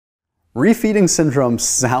Refeeding syndrome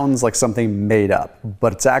sounds like something made up,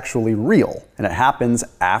 but it's actually real, and it happens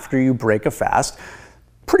after you break a fast.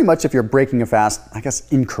 Pretty much if you're breaking a fast, I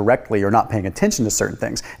guess incorrectly, or not paying attention to certain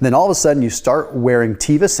things. And then all of a sudden you start wearing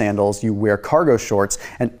Teva sandals, you wear cargo shorts,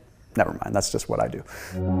 and never mind, that's just what I do.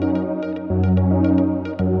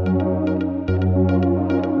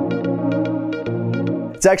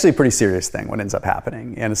 It's actually a pretty serious thing what ends up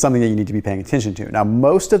happening, and it's something that you need to be paying attention to. Now,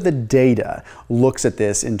 most of the data looks at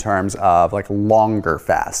this in terms of like longer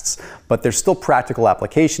fasts, but there's still practical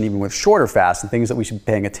application even with shorter fasts and things that we should be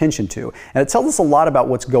paying attention to. And it tells us a lot about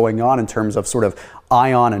what's going on in terms of sort of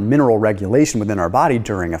ion and mineral regulation within our body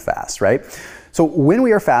during a fast, right? So when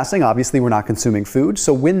we are fasting, obviously we're not consuming food.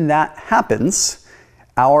 So when that happens,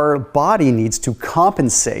 our body needs to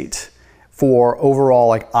compensate for overall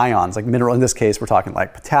like ions, like mineral. In this case, we're talking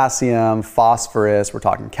like potassium, phosphorus, we're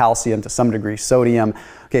talking calcium, to some degree sodium.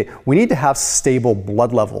 Okay, we need to have stable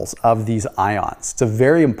blood levels of these ions. It's a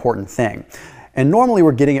very important thing. And normally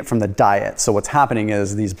we're getting it from the diet. So what's happening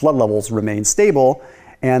is these blood levels remain stable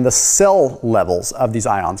and the cell levels of these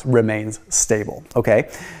ions remains stable, okay?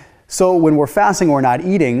 So when we're fasting or not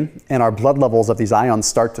eating and our blood levels of these ions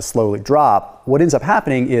start to slowly drop, what ends up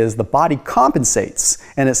happening is the body compensates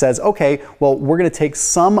and it says, okay, well, we're gonna take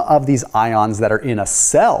some of these ions that are in a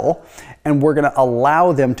cell and we're gonna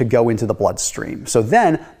allow them to go into the bloodstream. So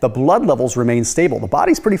then the blood levels remain stable. The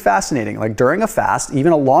body's pretty fascinating. Like during a fast,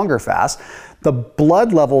 even a longer fast, the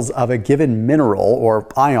blood levels of a given mineral or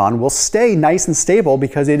ion will stay nice and stable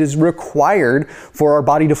because it is required for our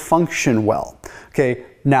body to function well. Okay.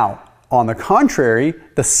 Now, on the contrary,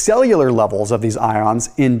 the cellular levels of these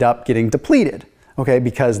ions end up getting depleted, okay,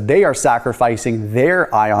 because they are sacrificing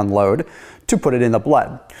their ion load to put it in the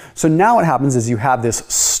blood. So now what happens is you have this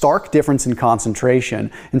stark difference in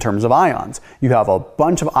concentration in terms of ions. You have a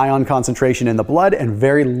bunch of ion concentration in the blood and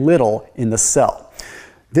very little in the cell.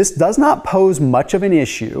 This does not pose much of an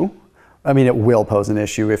issue. I mean, it will pose an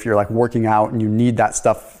issue if you're like working out and you need that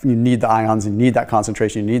stuff, you need the ions, you need that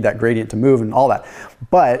concentration, you need that gradient to move and all that.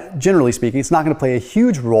 But generally speaking, it's not going to play a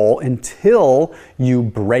huge role until you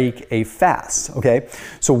break a fast, okay?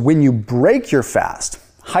 So when you break your fast,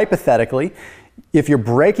 hypothetically, if you're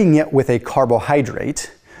breaking it with a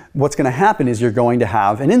carbohydrate, what's going to happen is you're going to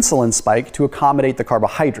have an insulin spike to accommodate the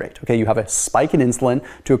carbohydrate. Okay, you have a spike in insulin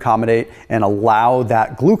to accommodate and allow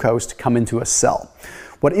that glucose to come into a cell.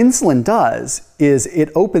 What insulin does is it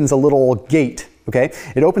opens a little gate, okay?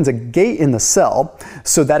 It opens a gate in the cell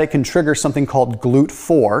so that it can trigger something called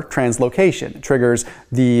GLUT4 translocation. It triggers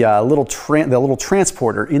the little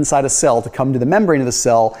transporter inside a cell to come to the membrane of the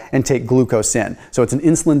cell and take glucose in. So it's an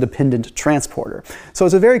insulin-dependent transporter. So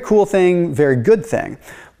it's a very cool thing, very good thing.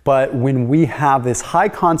 But when we have this high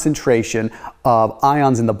concentration of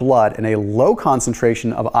ions in the blood and a low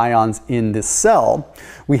concentration of ions in this cell,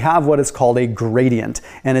 we have what is called a gradient.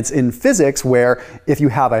 And it's in physics where if you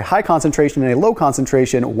have a high concentration and a low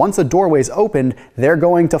concentration, once a doorway is opened, they're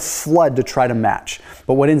going to flood to try to match.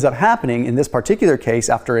 But what ends up happening in this particular case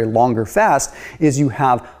after a longer fast is you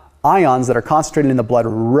have ions that are concentrated in the blood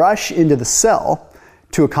rush into the cell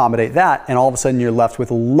to accommodate that, and all of a sudden you're left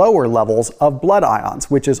with lower levels of blood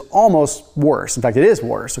ions, which is almost worse. In fact, it is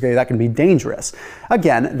worse, okay? That can be dangerous.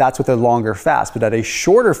 Again, that's with a longer fast, but at a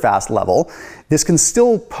shorter fast level, this can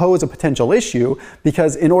still pose a potential issue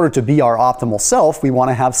because in order to be our optimal self, we want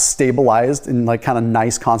to have stabilized and like kind of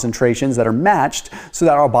nice concentrations that are matched so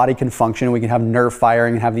that our body can function and we can have nerve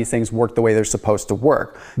firing and have these things work the way they're supposed to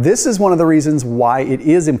work. This is one of the reasons why it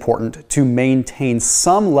is important to maintain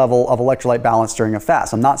some level of electrolyte balance during a fast.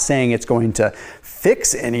 I'm not saying it's going to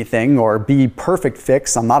fix anything or be perfect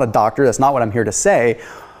fix. I'm not a doctor. That's not what I'm here to say.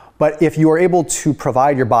 But if you are able to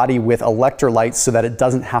provide your body with electrolytes so that it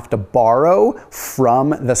doesn't have to borrow from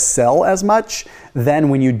the cell as much, then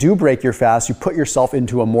when you do break your fast, you put yourself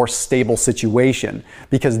into a more stable situation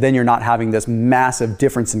because then you're not having this massive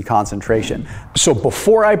difference in concentration. So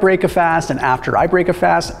before I break a fast and after I break a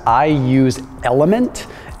fast, I use LMNT.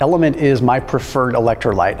 LMNT is my preferred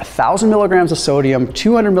electrolyte. 1,000 milligrams of sodium,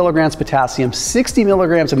 200 milligrams potassium, 60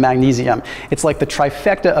 milligrams of magnesium. It's like the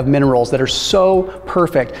trifecta of minerals that are so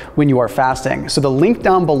perfect when you are fasting. So the link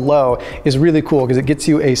down below is really cool because it gets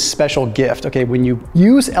you a special gift. Okay, when you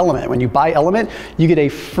use LMNT, when you buy LMNT, you get a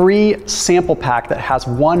free sample pack that has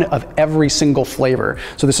one of every single flavor.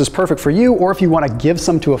 So this is perfect for you, or if you want to give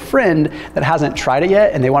some to a friend that hasn't tried it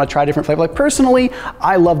yet and they want to try a different flavor. Like personally,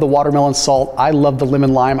 I love the watermelon salt, I love the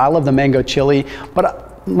lemon lime, I love the mango chili,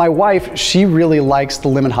 but my wife, she really likes the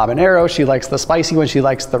lemon habanero, she likes the spicy one, she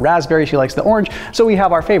likes the raspberry, she likes the orange, so we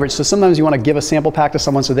have our favorites. So sometimes you want to give a sample pack to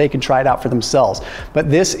someone so they can try it out for themselves.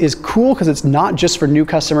 But this is cool because it's not just for new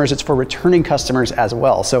customers, it's for returning customers as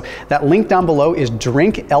well. So that link down below is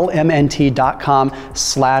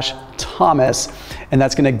drinklmnt.com/Thomas, and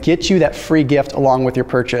that's going to get you that free gift along with your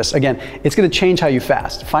purchase. Again, it's going to change how you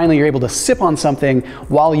fast. Finally, you're able to sip on something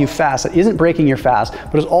while you fast that isn't breaking your fast,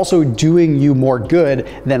 but is also doing you more good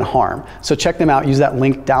than harm. So check them out. Use that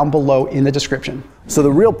link down below in the description. So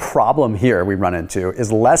the real problem here we run into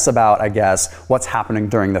is less about, I guess, what's happening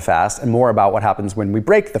during the fast and more about what happens when we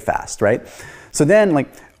break the fast, right? So then, like,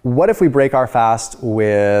 what if we break our fast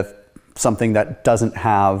with something that doesn't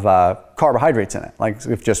have carbohydrates in it, like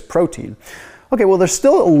with just protein? Okay, well, there's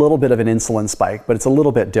still a little bit of an insulin spike, but it's a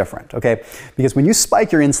little bit different, okay? Because when you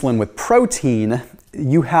spike your insulin with protein,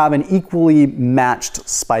 you have an equally matched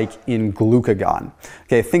spike in glucagon.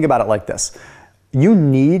 Okay, think about it like this. You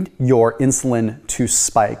need your insulin to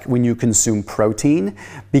spike when you consume protein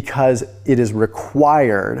because it is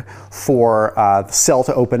required for the cell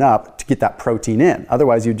to open up to get that protein in.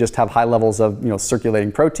 Otherwise, you'd just have high levels of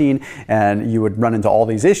circulating protein and you would run into all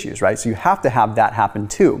these issues, right? So you have to have that happen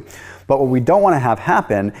too. But what we don't want to have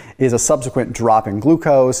happen is a subsequent drop in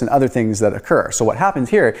glucose and other things that occur. So what happens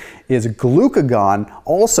here is glucagon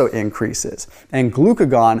also increases, and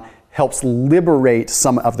glucagon helps liberate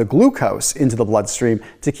some of the glucose into the bloodstream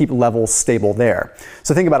to keep levels stable there.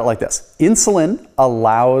 So think about it like this. Insulin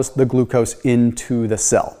allows the glucose into the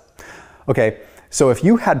cell. Okay, so if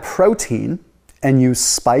you had protein and you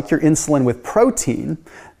spike your insulin with protein,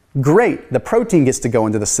 great, the protein gets to go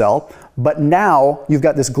into the cell, but now you've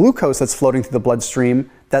got this glucose that's floating through the bloodstream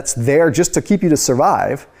that's there just to keep you to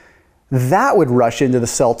survive. That would rush into the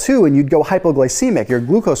cell too, and you'd go hypoglycemic. Your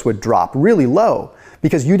glucose would drop really low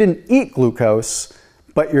because you didn't eat glucose,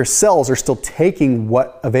 but your cells are still taking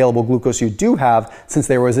what available glucose you do have since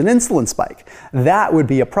there was an insulin spike. That would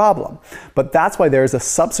be a problem. But that's why there's a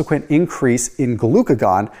subsequent increase in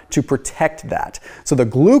glucagon to protect that. So the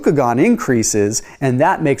glucagon increases, and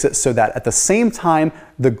that makes it so that at the same time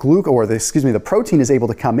the protein is able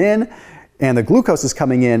to come in, and the glucose is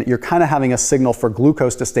coming in, you're kind of having a signal for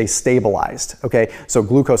glucose to stay stabilized, okay? So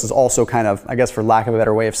glucose is also kind of, I guess for lack of a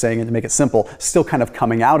better way of saying it, to make it simple, still kind of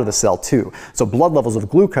coming out of the cell too. So blood levels of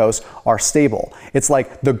glucose are stable. It's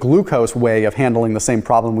like the glucose way of handling the same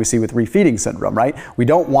problem we see with refeeding syndrome, right? We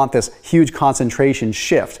don't want this huge concentration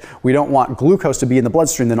shift. We don't want glucose to be in the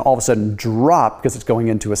bloodstream then all of a sudden drop because it's going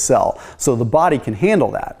into a cell. So the body can handle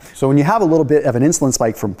that. So when you have a little bit of an insulin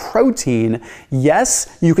spike from protein,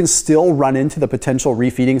 yes, you can still run into the potential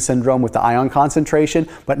refeeding syndrome with the ion concentration,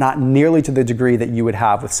 but not nearly to the degree that you would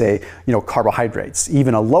have with, say, carbohydrates,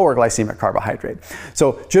 even a lower glycemic carbohydrate.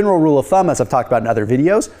 So general rule of thumb, as I've talked about in other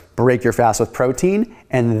videos, break your fast with protein,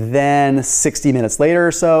 and then 60 minutes later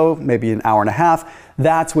or so, maybe an hour and a half,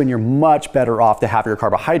 that's when you're much better off to have your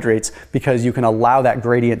carbohydrates because you can allow that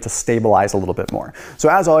gradient to stabilize a little bit more. So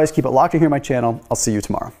as always, keep it locked in here on my channel. I'll see you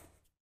tomorrow.